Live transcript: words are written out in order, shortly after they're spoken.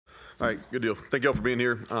All right, good deal. Thank y'all for being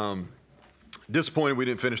here. Disappointed we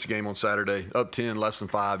didn't finish the game on Saturday. Up 10, less than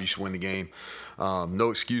 5, you should win the game. No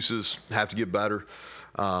excuses, have to get better.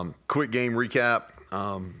 Quick game recap.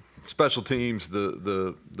 Special teams,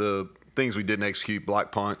 the things we didn't execute,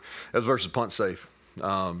 block punt, as versus punt safe.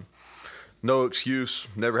 No excuse,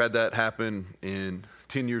 never had that happen in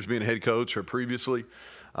 10 years being a head coach or previously.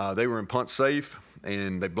 They were in punt safe,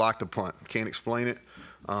 and they blocked a punt. Can't explain it.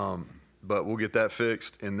 But we'll get that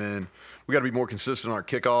fixed. And then we got to be more consistent on our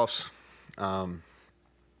kickoffs.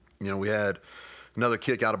 We had another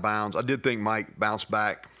kick out of bounds. I did think Mike bounced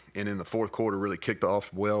back and in the fourth quarter really kicked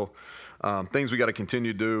off well. Things we got to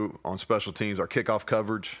continue to do on special teams. Our kickoff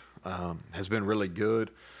coverage has been really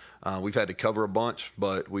good. We've had to cover a bunch,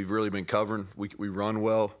 but we've really been covering. We run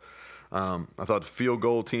well. I thought the field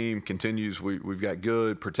goal team continues. We've got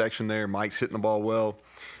good protection there. Mike's hitting the ball well.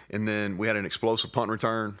 And then we had an explosive punt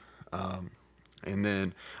return. And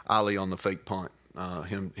then Ali on the fake punt,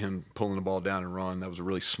 him pulling the ball down and run. That was a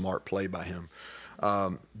really smart play by him.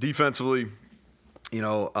 Defensively,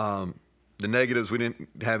 the negatives, we didn't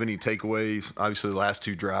have any takeaways. Obviously, the last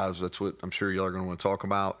two drives, that's what I'm sure y'all are going to want to talk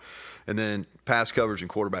about. And then pass coverage and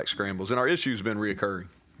quarterback scrambles. And our issues have been reoccurring,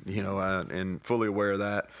 and fully aware of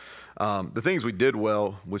that. The things we did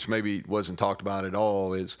well, which maybe wasn't talked about at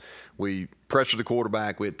all, is we pressured the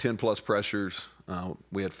quarterback. We had 10-plus pressures.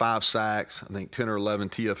 We had 5 sacks, I think 10 or 11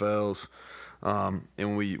 TFLs,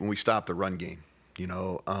 and we stopped the run game,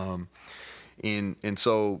 and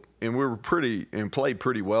we were played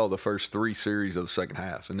pretty well the first 3 series of the second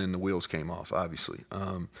half, and then the wheels came off, obviously.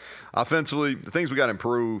 Offensively, the things we got to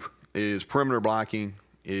improve is perimeter blocking.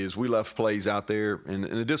 Is we left plays out there, and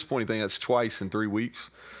the disappointing thing, that's twice in 3 weeks.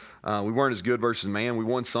 We weren't as good versus man. We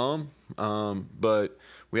won some, but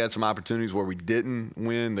we had some opportunities where we didn't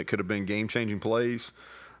win that could have been game-changing plays.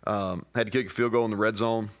 Had to kick a field goal in the red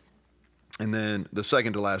zone. And then the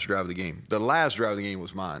second to last drive of the game. The last drive of the game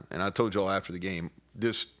was mine. And I told y'all after the game,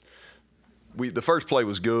 the first play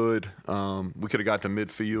was good. We could have got to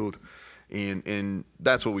midfield. And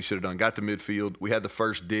that's what we should have done. Got to midfield. We had the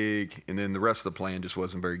first dig, and then the rest of the plan just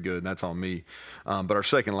wasn't very good, and that's on me. But our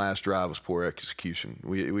second last drive was poor execution.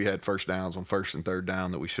 We had first downs on first and third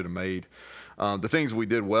down that we should have made. The things we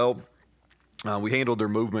did well, we handled their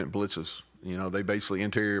movement blitzes. They basically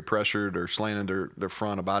interior pressured or slanted their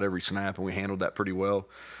front about every snap, and we handled that pretty well.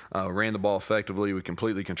 Ran the ball effectively. We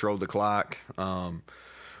completely controlled the clock.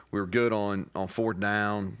 We were good on fourth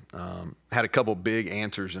down. Had a couple big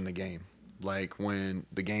answers in the game. Like when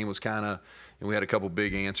the game was and we had a couple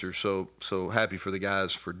big answers. So happy for the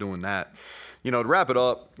guys for doing that. To wrap it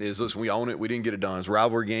up is, listen, we own it. We didn't get it done. It's a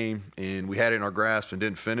rivalry game, and we had it in our grasp and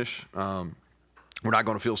didn't finish. We're not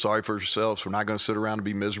going to feel sorry for ourselves. We're not going to sit around and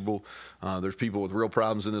be miserable. There's people with real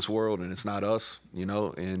problems in this world, and it's not us,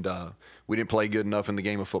 and we didn't play good enough in the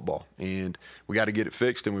game of football. And we got to get it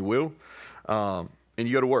fixed, and we will. And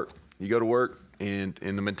you go to work. And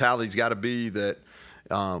the mentality's got to be that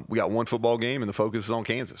we got one football game, and the focus is on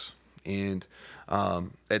Kansas. And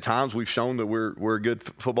at times we've shown that we're a good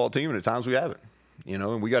football team, and at times we haven't.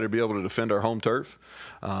 And we got to be able to defend our home turf.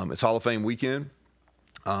 It's Hall of Fame weekend.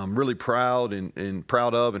 I'm really proud and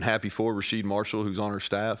proud of and happy for Rasheed Marshall, who's on our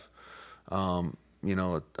staff. A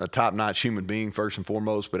top-notch human being first and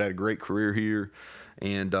foremost, but had a great career here.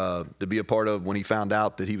 And to be a part of when he found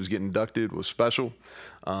out that he was getting inducted was special.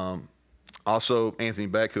 Also, Anthony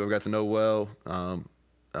Beck, who I've got to know well,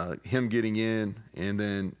 him getting in, and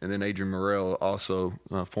then Adrian Morrell, also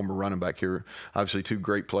former running back here. Obviously, 2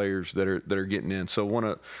 great players that are getting in. So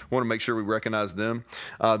want to make sure we recognize them.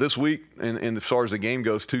 This week, and as far as the game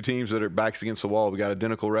goes, 2 teams that are backs against the wall. We got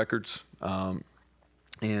identical records, and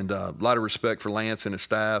a lot of respect for Lance and his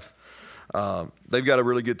staff. They've got a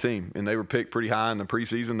really good team, and they were picked pretty high in the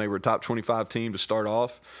preseason. They were a top 25 team to start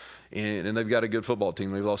off. And they've got a good football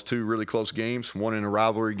team. They've lost 2 really close games, one in a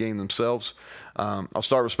rivalry game themselves. I'll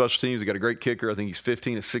start with special teams. They got a great kicker. I think he's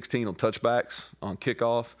 15 of 16 on touchbacks on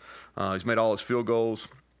kickoff. He's made all his field goals.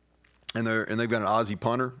 And they've got an Aussie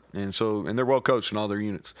punter, and they're well coached in all their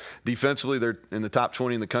units. Defensively, they're in the top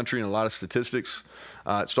 20 in the country in a lot of statistics.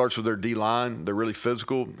 It starts with their D-line. They're really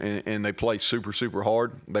physical, and they play super, super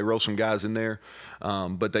hard. They roll some guys in there,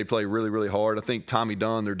 but they play really, really hard. I think Tommy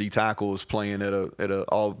Dunn, their D-tackle, is playing at a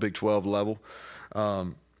all Big 12 level,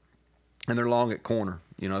 and they're long at corner.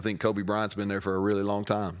 I think Kobe Bryant's been there for a really long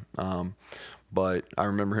time, but I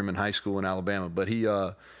remember him in high school in Alabama. But he's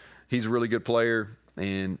a really good player.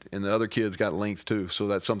 And the other kids got length too, so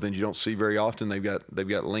that's something you don't see very often. They've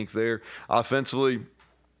got length there. Offensively,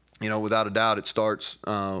 without a doubt, it starts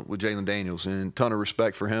with Jalen Daniels, and a ton of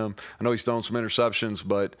respect for him. I know he's thrown some interceptions,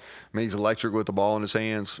 but he's electric with the ball in his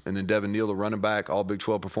hands. And then Devin Neal, the running back, all Big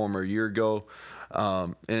 12 performer a year ago.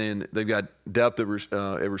 And they've got depth at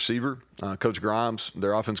receiver. Coach Grimes,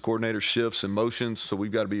 their offense coordinator, shifts and motions, so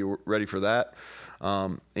we've got to be ready for that.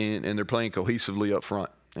 And they're playing cohesively up front.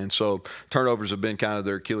 And so turnovers have been kind of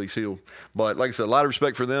their Achilles heel. But like I said, a lot of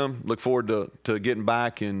respect for them. Look forward to getting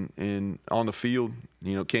back and on the field.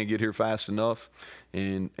 Can't get here fast enough,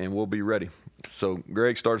 and we'll be ready. So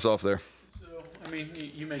Greg starts off there. So,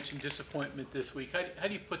 you mentioned disappointment this week. How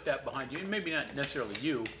do you put that behind you? And maybe not necessarily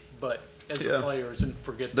you, but as the players, and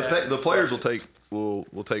forget that. The players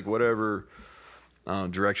will take whatever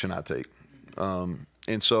direction I take.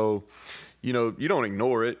 And so, you don't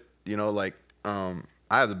ignore it.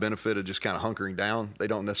 I have the benefit of just kind of hunkering down. They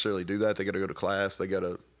don't necessarily do that. They got to go to class. They got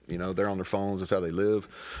to, they're on their phones. That's how they live.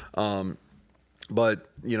 But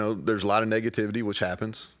there's a lot of negativity, which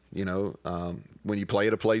happens, when you play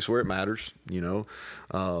at a place where it matters, you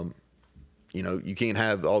can't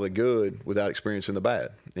have all the good without experiencing the bad.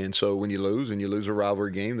 And so when you lose a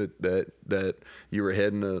rivalry game that you were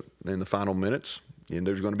ahead in the final minutes, and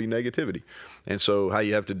there's going to be negativity. And so how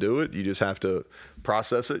you have to do it, you just have to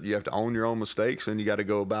process it. You have to own your own mistakes, and you got to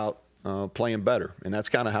go about playing better. And that's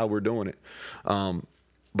kind of how we're doing it.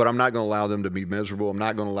 But I'm not going to allow them to be miserable. I'm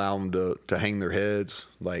not going to allow them to hang their heads.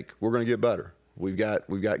 Like, we're going to get better. We've got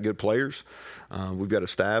good players. We've got a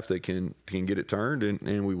staff that can get it turned,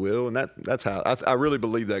 and we will. And that's how I really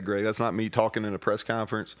believe that, Greg. That's not me talking in a press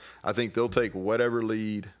conference. I think they'll take whatever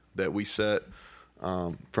lead that we set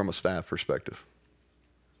from a staff perspective.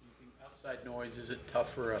 Noise, is it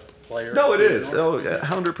tough for a player? No, it is.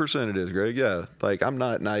 100% it is, Greg. Yeah, like, I'm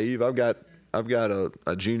not naive. I've got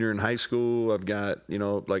a junior in high school. I've got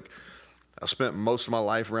I spent most of my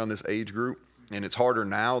life around this age group, and it's harder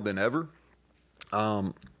now than ever.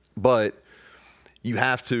 But what you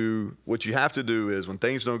have to do is, when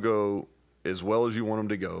things don't go as well as you want them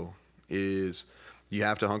to go, is you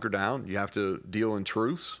have to hunker down. You have to deal in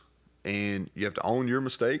truths. And you have to own your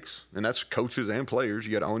mistakes, and that's coaches and players.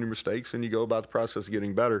 You got to own your mistakes, and you go about the process of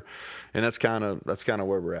getting better, and that's kind of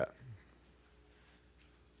where we're at.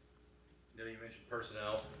 You mentioned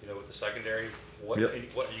personnel, with the secondary. You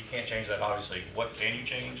can't change that, obviously. What can you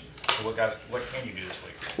change? What can you do this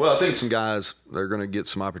week? Well, I think some guys are going to get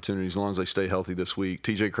some opportunities as long as they stay healthy this week.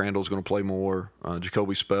 TJ Crandall's going to play more.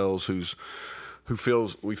 Jacoby Spells,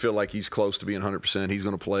 we feel like he's close to being 100%. He's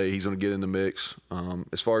going to play. He's going to get in the mix.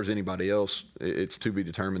 As far as anybody else, it's to be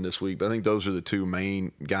determined this week. But I think those are the two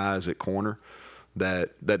main guys at corner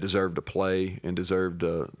that deserve to play and deserve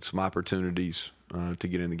some opportunities to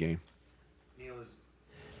get in the game. Neal,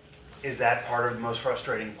 is that part of the most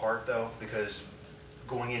frustrating part, though? Because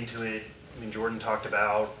going into it, Jordan talked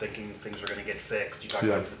about thinking things were going to get fixed. You talked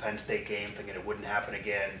about the Penn State game, thinking it wouldn't happen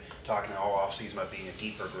again, talking all offseason about being a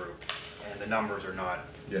deeper group. And the numbers are not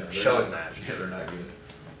showing that. Yeah, they're not good.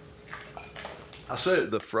 I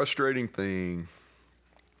said the frustrating thing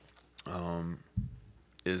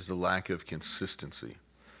is the lack of consistency.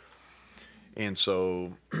 And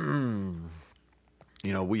so,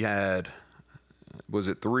 we had, was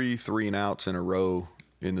it three and outs in a row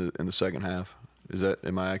in the second half?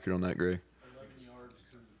 Am I accurate on that, Greg? 11 yards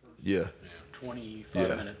to the first. Yeah.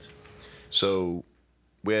 25 minutes. So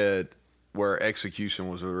we had where execution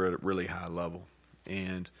was at a really high level.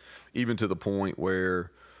 And even to the point where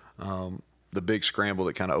the big scramble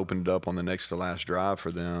that kind of opened it up on the next to last drive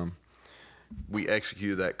for them, we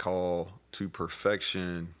executed that call to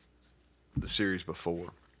perfection the series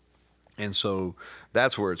before. And so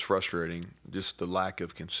that's where it's frustrating, just the lack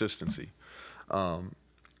of consistency.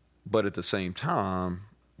 But at the same time,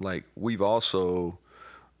 we've also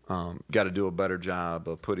got to do a better job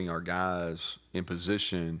of putting our guys in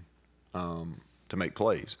position to make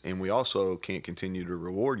plays. And we also can't continue to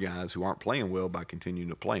reward guys who aren't playing well by continuing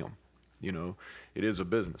to play them. It is a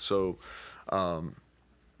business. So,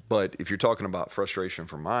 but if you're talking about frustration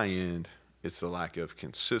from my end, it's the lack of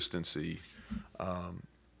consistency,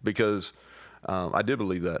 because I did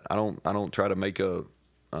believe that. I don't try to make a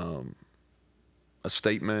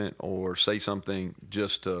statement or say something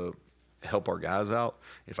just to help our guys out.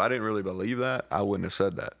 If I didn't really believe that, I wouldn't have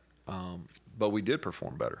said that. But we did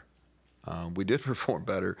perform better. We did perform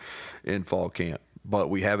better in fall camp, but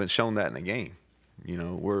we haven't shown that in the game.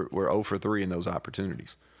 We're 0 for 3 in those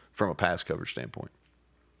opportunities from a pass coverage standpoint.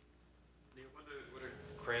 What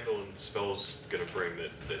are Crandall and Spells going to bring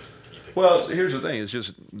that you think? Well, here's the thing: it's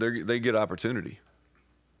just they get opportunity.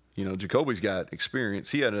 You know, Jacoby's got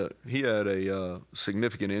experience. He had a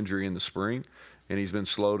significant injury in the spring, and he's been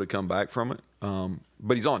slow to come back from it.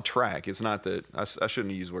 But he's on track. It's not that I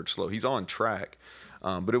shouldn't use the word slow. He's on track,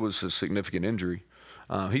 but it was a significant injury.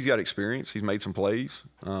 He's got experience. He's made some plays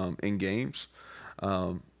in games.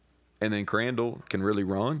 And then Crandall can really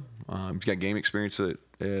run. He's got game experience at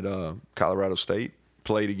Colorado State.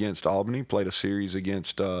 Played against Albany. Played a series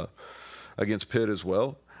against Pitt as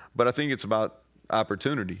well. But I think it's about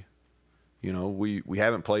opportunity. You know, we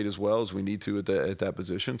haven't played as well as we need to at that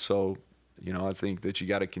position. So, you know, I think that you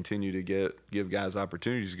got to continue to give guys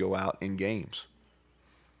opportunities to go out in games.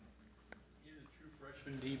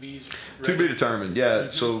 DBs to be determined, yeah.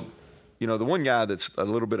 So, you know, the one guy that's a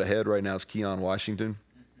little bit ahead right now is Keon Washington.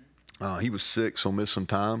 He was sick, so missed some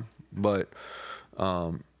time. But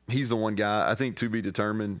he's the one guy, I think, to be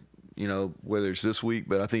determined, you know, whether it's this week.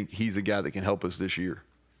 But I think he's a guy that can help us this year.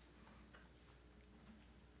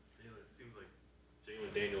 Yeah, it seems like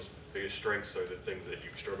Jalen Daniels' biggest strengths are the things that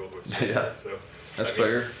you've struggled with. So Yeah, so, that's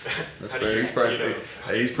fair. That's fair. He's probably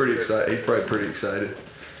he's pretty excited. He's probably pretty excited.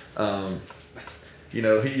 You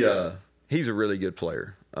know, he's a really good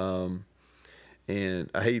player. And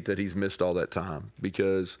I hate that he's missed all that time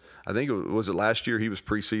because I think was it last year he was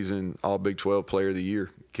preseason All Big 12 Player of the Year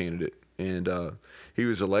candidate. And he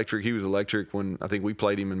was electric. He was electric when I think we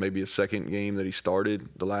played him in maybe a second game that he started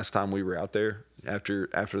the last time we were out there after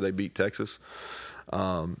they beat Texas.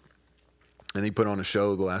 And he put on a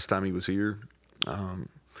show the last time he was here.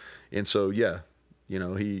 And so, yeah, you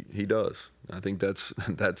know, he does. I think that's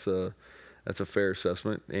a fair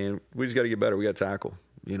assessment, and we just got to get better. We got to tackle.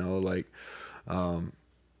 You know, like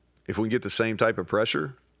if we can get the same type of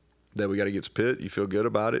pressure that we got against Pitt, you feel good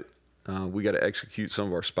about it. We got to execute some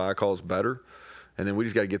of our spy calls better, and then we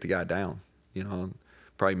just got to get the guy down. You know,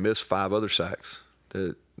 probably miss 5 other sacks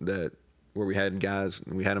that where we had guys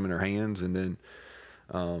and we had them in our hands, and then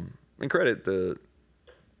and credit the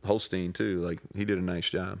Holstein too. Like he did a nice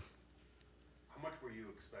job. How much were you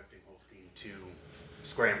expecting Holstein to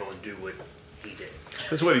scramble and do what he did?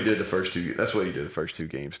 That's what he did the first 2. That's what he did the first 2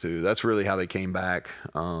 games too. That's really how they came back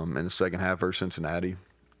in the second half versus Cincinnati,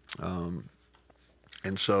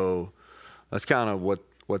 and so that's kind of what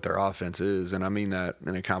their offense is. And I mean that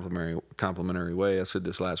in a complimentary way. I said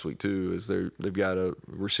this last week too. Is they've got a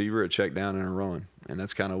receiver, a check down, and a run, and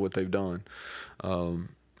that's kind of what they've done.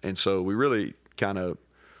 And so we really kind of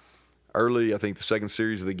early, I think the second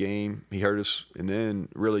series of the game, he hurt us, and then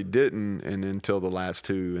really didn't, and until the last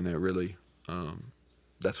 2, and it really,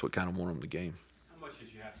 that's what kind of won him the game. How much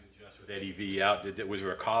did you have to adjust with Eddie V out? Was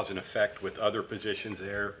there a cause and effect with other positions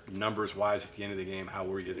there, numbers wise at the end of the game? How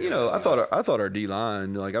were you there? You know, I thought our D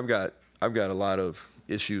line, like I've got a lot of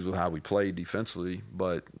issues with how we played defensively,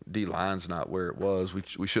 but D line's not where it was.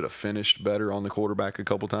 We should have finished better on the quarterback a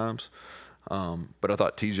couple times. But I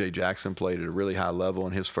thought T.J. Jackson played at a really high level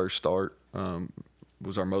in his first start.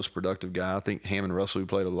 Was our most productive guy. I think Hammond Russell, who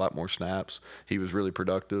played a lot more snaps, he was really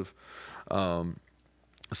productive.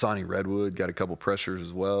 Sonny Redwood got a couple pressures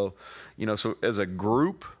as well. You know, so as a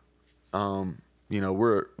group, you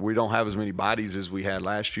know, we don't have as many bodies as we had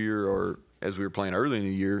last year or as we were playing early in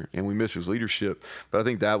the year, and we miss his leadership. But I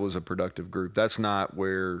think that was a productive group. That's not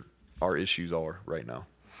where our issues are right now.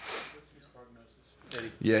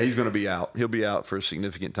 Yeah, he's going to be out. He'll be out for a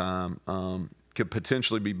significant time. Could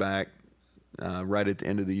potentially be back right at the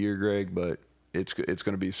end of the year, Greg, but it's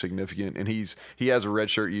going to be significant. And he has a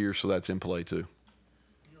redshirt year, so that's in play too.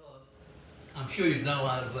 You know, I'm sure you've done a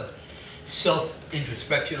lot of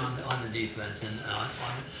self-introspection on the defense, and on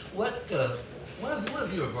what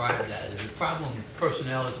have you arrived at? Is it problem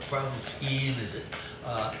personnel? Is it problem scheme? Is it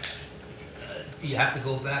do you have to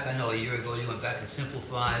go back? I know a year ago you went back and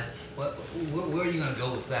simplified. Where are you going to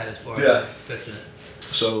go with that as far as fixing it?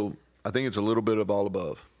 So I think it's a little bit of all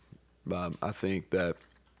above. I think that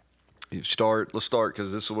let's start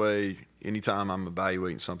because this way, anytime I'm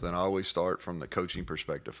evaluating something, I always start from the coaching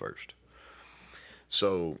perspective first.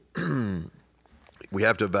 So we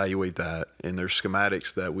have to evaluate that, and there's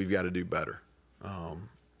schematics that we've got to do better.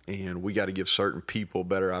 And we got to give certain people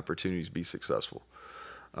better opportunities to be successful.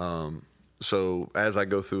 So as I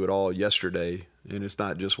go through it all yesterday, and it's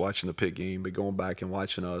not just watching the Pitt game, but going back and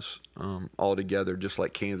watching us all together, just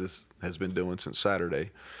like Kansas has been doing since Saturday,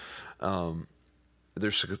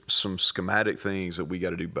 there's some schematic things that we got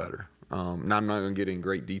to do better. Now I'm not going to get in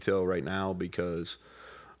great detail right now because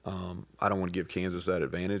I don't want to give Kansas that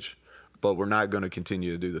advantage, but we're not going to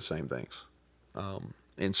continue to do the same things.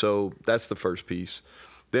 And so that's the first piece.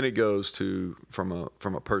 Then it goes to from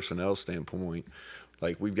a personnel standpoint,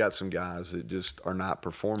 like we've got some guys that just are not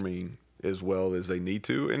performing as well as they need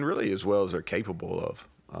to, and really as well as they're capable of.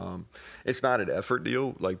 It's not an effort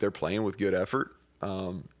deal. Like, they're playing with good effort.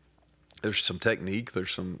 There's some technique.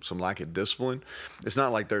 There's some lack of discipline. It's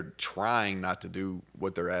not like they're trying not to do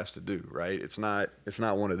what they're asked to do, right? It's not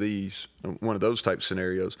one of those type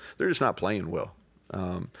scenarios. They're just not playing well.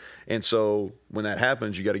 And so when that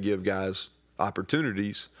happens, you got to give guys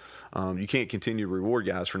opportunities. You can't continue to reward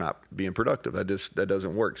guys for not being productive. That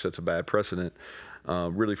doesn't work. Sets a bad precedent,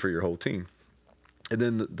 really, for your whole team. And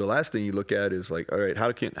then the last thing you look at is like, all right,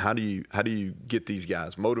 how do you get these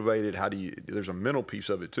guys motivated? There's a mental piece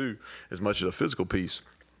of it too, as much as a physical piece.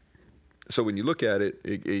 So when you look at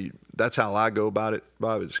it, that's how I go about it,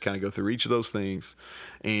 Bob, is kind of go through each of those things,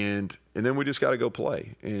 and then we just got to go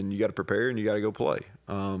play, and you got to prepare, and you got to go play.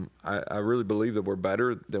 I really believe that we're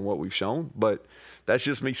better than what we've shown, but that's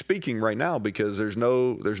just me speaking right now because there's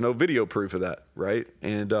no video proof of that, right?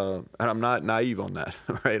 And I'm not naive on that,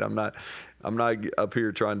 right? I'm not up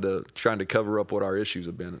here trying to cover up what our issues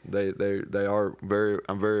have been. They are very.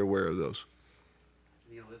 I'm very aware of those.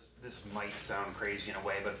 Neal, this might sound crazy in a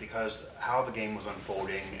way, but because how the game was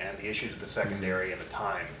unfolding and the issues with the secondary and the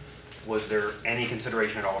time, was there any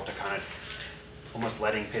consideration at all to kind of almost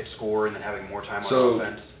letting Pitt score and then having more time on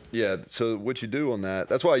offense? Yeah. So what you do on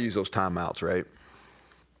that's why I use those timeouts, right?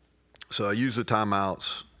 So I used the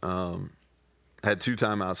timeouts. Had 2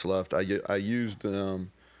 timeouts left. I used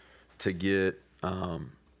them to get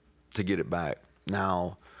it back.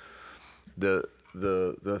 Now, the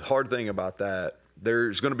hard thing about that,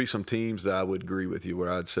 there's going to be some teams that I would agree with you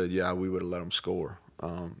where I'd say, yeah, we would have let them score,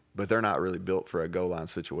 but they're not really built for a goal line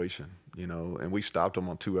situation, And we stopped them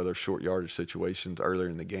on 2 other short yardage situations earlier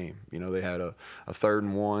in the game. They had a 3rd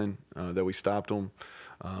and 1 that we stopped them.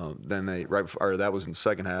 Then that was in the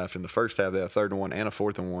second half. In the first half, they had a 3rd and 1 and a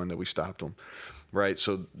 4th and 1 that we stopped them. Right,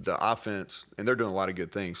 so the offense, and they're doing a lot of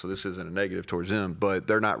good things, so this isn't a negative towards them, but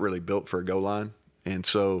they're not really built for a goal line. And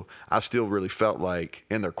so I still really felt like,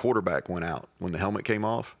 and their quarterback went out when the helmet came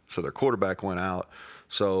off, so their quarterback went out.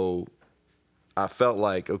 So I felt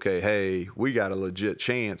like, okay, hey, we got a legit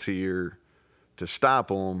chance here to stop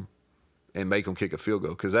them and make them kick a field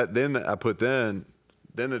goal. Because then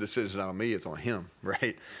the decision's not on me, it's on him,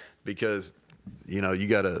 right? Because, you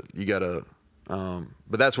got to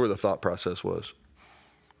but that's where the thought process was.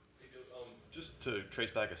 Just to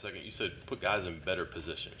trace back a second, you said put guys in better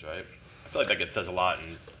positions, right? I feel like that says a lot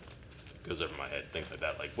and goes over my head, things like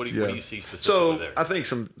that. Like, what do you see specifically there? I think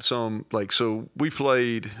so we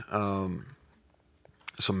played some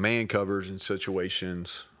man covers in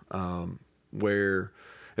situations where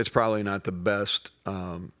it's probably not the best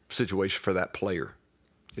situation for that player.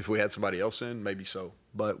 If we had somebody else in, maybe so.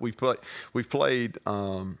 But we've played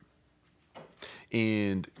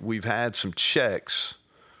and we've had some checks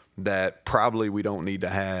that probably we don't need to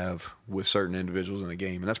have with certain individuals in the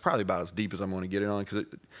game. And that's probably about as deep as I'm going to get it on because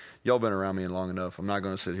y'all been around me long enough. I'm not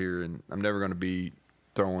going to sit here and I'm never going to be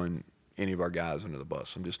throwing any of our guys under the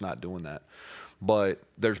bus. I'm just not doing that. But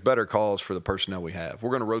there's better calls for the personnel we have.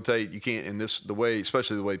 We're going to rotate. You can't,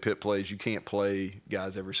 especially the way Pitt plays, you can't play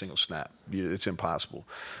guys every single snap. It's impossible.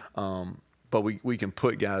 But we can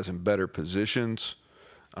put guys in better positions.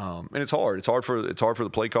 And it's hard. It's hard for the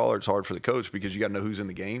play caller. It's hard for the coach because you got to know who's in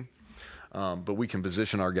the game. But we can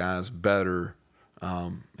position our guys better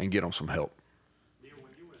and get them some help. Neal,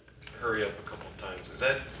 when you went hurry up a couple of times, is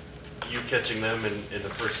that you catching them in the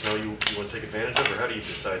personnel you want to take advantage of, or how do you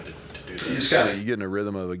decide to do that? You get in a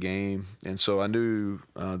rhythm of a game, and so I knew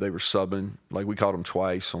they were subbing. Like we called them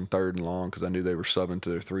twice on 3rd and long because I knew they were subbing to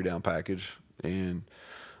their 3-down package, and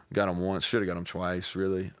got them once. Should have got them twice,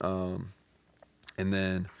 really. And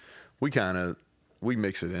then we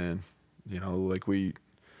mix it in, like we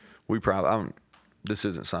probably, this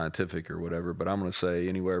isn't scientific or whatever, but I'm going to say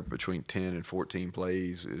anywhere between 10 and 14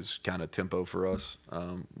 plays is kind of tempo for us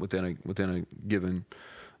within a given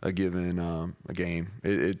game.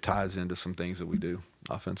 It ties into some things that we do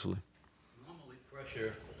offensively. Normally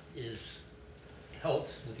pressure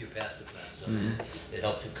helps with your pass defense. I mean, it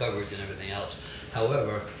helps with coverage and everything else.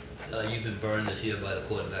 However, you've been burned this year by the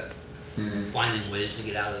quarterback. Finding ways to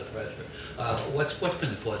get out of the pressure. What's been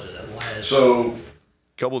the cause of that?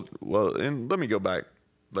 And let me go back.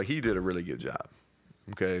 Like he did a really good job.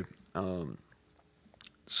 Okay,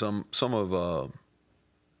 some of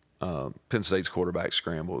Penn State's quarterback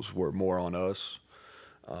scrambles were more on us,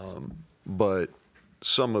 but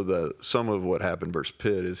some of what happened versus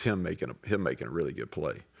Pitt is him making a really good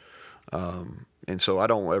play. And so I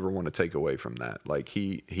don't ever want to take away from that. Like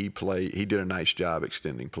he did a nice job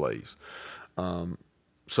extending plays.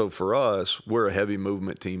 So for us, we're a heavy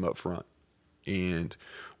movement team up front. And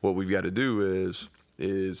what we've got to do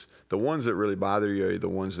is the ones that really bother you are the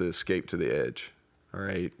ones that escape to the edge, all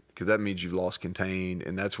right, because that means you've lost contained,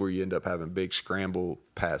 and that's where you end up having big scramble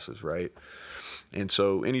passes, right? And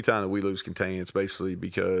so anytime that we lose contain, it's basically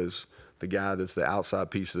because the guy that's the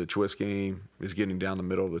outside piece of the twist game is getting down the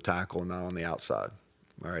middle of the tackle and not on the outside.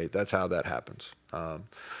 All right, that's how that happens.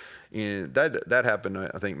 And that happened,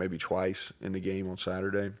 I think, maybe twice in the game on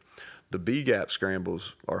Saturday. The B-gap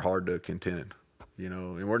scrambles are hard to contend,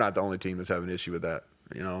 and we're not the only team that's having an issue with that.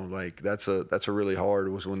 Like that's a really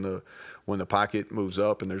hard was when the pocket moves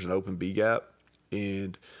up and there's an open B-gap,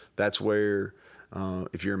 and that's where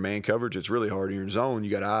if you're in man coverage, it's really hard. You're in zone,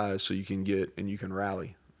 you got eyes, so you can get and you can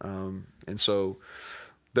rally. And so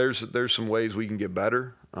there's some ways we can get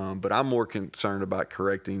better, but I'm more concerned about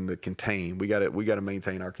correcting the contain. We got to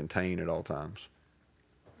maintain our contain at all times.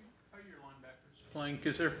 Are your linebackers playing?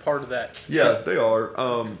 Because they're part of that. Yeah, they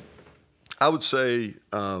are. I would say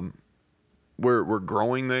we're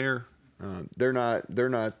growing there. They're not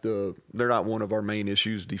one of our main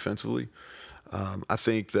issues defensively. I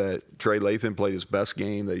think that Trey Lathan played his best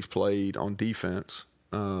game that he's played on defense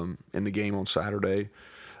in the game on Saturday.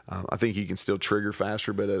 I think he can still trigger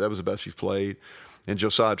faster, but that was the best he's played. And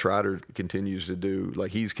Josiah Trotter continues to do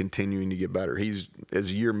he's continuing to get better. As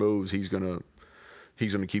the year moves, he's gonna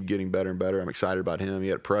keep getting better and better. I'm excited about him. He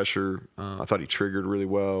had pressure. I thought he triggered really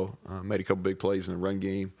well. Made a couple big plays in the run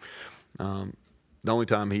game. The only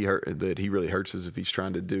time he really hurts is if he's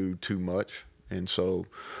trying to do too much. And so,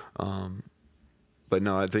 but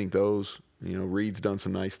no, I think those. Reed's done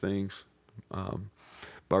some nice things. Are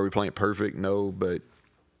we playing perfect? No, but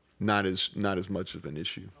not as much of an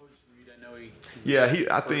issue.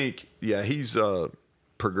 He's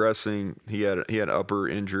progressing. He had an upper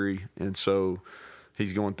injury, and so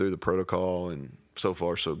he's going through the protocol, and so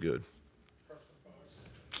far so good.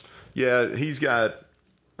 Yeah, he's kind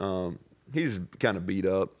of beat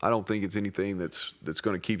up. I don't think it's anything that's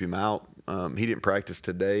going to keep him out. He didn't practice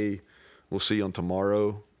today. We'll see on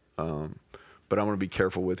tomorrow, but I'm going to be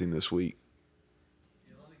careful with him this week.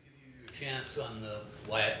 Let me give you your chance on the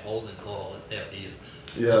Wyatt Holden call after you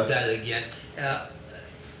Yeah. looked at it again.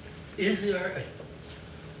 Is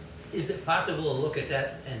it possible to look at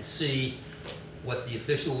that and see what the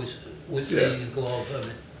official was saying and call from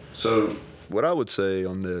it? So what I would say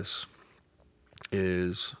on this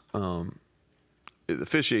is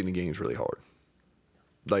officiating the game is really hard.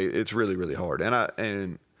 It's really, really hard.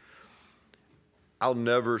 And I'll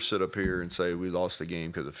never sit up here and say we lost the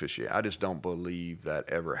game because of officiating. I just don't believe that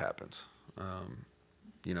ever happens.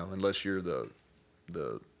 Unless you're the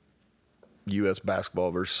U.S.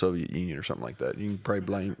 basketball versus Soviet Union or something like that. You can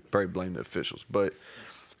probably blame the officials. But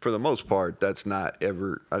for the most part, that's not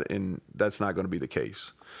going to be the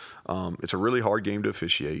case. It's a really hard game to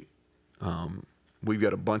officiate. We've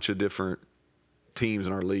got a bunch of different teams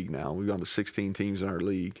in our league now. We've gone to 16 teams in our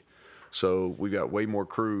league. So we've got way more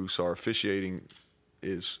crews. So our officiating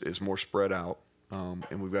is more spread out.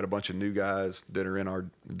 And we've got a bunch of new guys that are in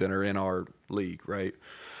our league, right?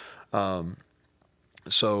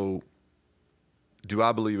 So do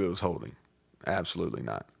I believe it was holding? Absolutely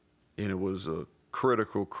not. And it was a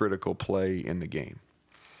critical play in the game.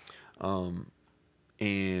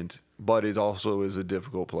 But it also is a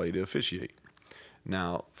difficult play to officiate.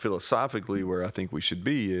 Now, philosophically, where I think we should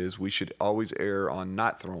be is we should always err on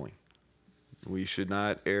not throwing. We should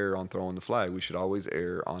not err on throwing the flag. We should always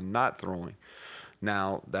err on not throwing.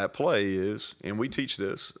 Now, that play is, and we teach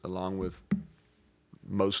this along with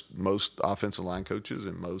most offensive line coaches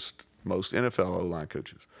and most NFL O-line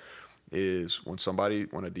coaches, is when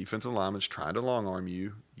a defensive lineman's trying to long arm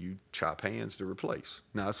you, you chop hands to replace.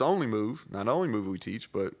 Now, it's the only move, not the only move we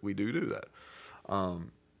teach, but we do that.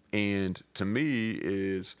 And to me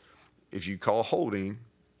is if you call holding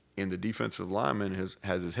and the defensive lineman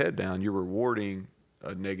has his head down, you're rewarding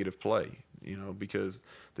a negative play, because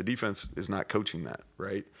the defense is not coaching that,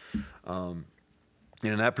 right? And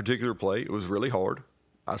in that particular play, it was really hard.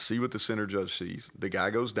 I see what the center judge sees. The guy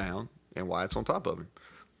goes down, and Wyatt's on top of him.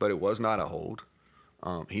 But it was not a hold.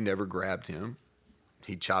 He never grabbed him.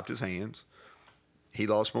 He chopped his hands. He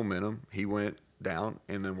lost momentum. He went down,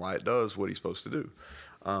 and then Wyatt does what he's supposed to do.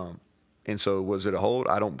 And so was it a hold?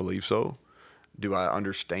 I don't believe so. Do I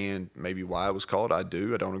understand maybe why it was called? I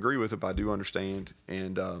do. I don't agree with it, but I do understand.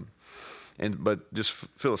 But just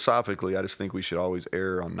philosophically, I just think we should always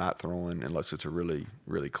err on not throwing unless it's a really,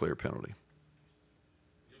 really clear penalty.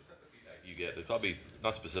 You get, there's probably,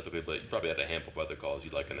 not specifically, but you probably had a handful of other calls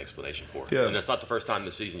you'd like an explanation for. Yeah. And that's not the first time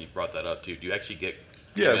this season you've brought that up, too. Do you actually get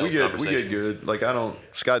Yeah, we get conversations? good.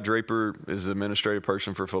 Scott Draper is the administrative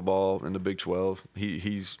person for football in the Big 12.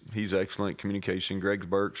 He's excellent communication. Greg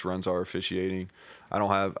Burks runs our officiating. I don't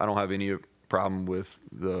have any problem with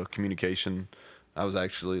the communication I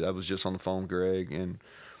was just on the phone with Greg, and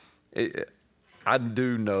I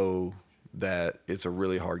do know that it's a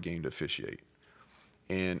really hard game to officiate.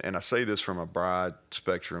 And I say this from a broad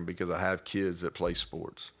spectrum because I have kids that play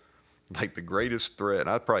sports. Like the greatest threat, and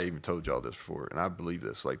I've probably even told y'all this before, and I believe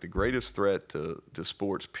this, like the greatest threat to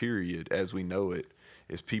sports, period, as we know it,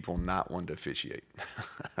 is people not wanting to officiate.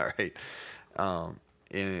 All right.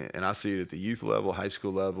 And I see it at the youth level, high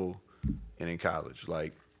school level, and in college.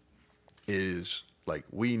 Like, it is like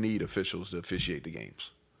we need officials to officiate the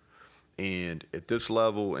games. And at this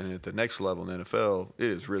level and at the next level in the NFL, it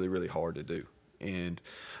is really, really hard to do. And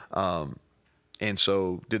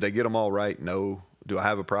so did they get them all right? No. Do I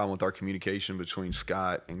have a problem with our communication between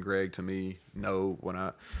Scott and Greg? To me, no.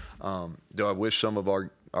 Do I wish some of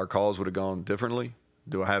our calls would have gone differently?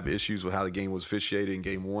 Do I have issues with how the game was officiated in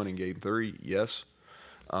game 1 and game 3? Yes.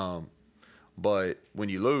 But when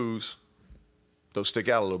you lose, those stick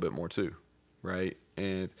out a little bit more too, right?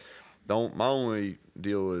 And my only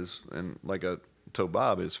deal is, and like I told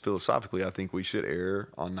Bob, is philosophically I think we should err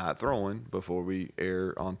on not throwing before we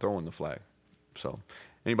err on throwing the flag. So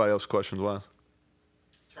anybody else questions wise?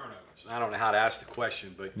 Turnovers. I don't know how to ask the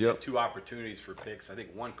question, but you Yep. had 2 opportunities for picks. I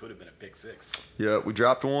think one could have been a pick 6. Yeah, we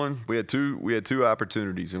dropped one. We had two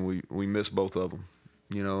opportunities, and we missed both of them.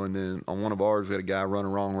 You know, and then on one of ours, we had a guy run a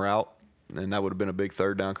wrong route, and that would have been a big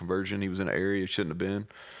third down conversion. He was in an area he shouldn't have been.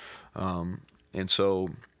 And so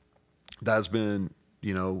that's been,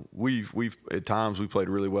 you know, we've at times we played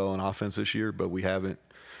really well on offense this year, but we've had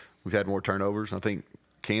more turnovers. I think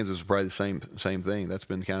Kansas is probably the same thing. That's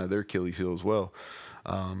been kind of their Achilles heel as well.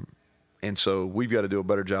 And so we've got to do a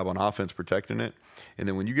better job on offense protecting it. And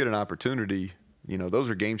then when you get an opportunity, you know, those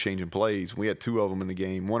are game-changing plays. We had 2 of them in the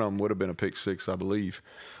game. One of them would have been a pick 6, I believe,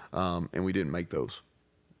 and we didn't make those.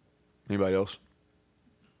 Anybody else?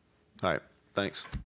 All right, thanks.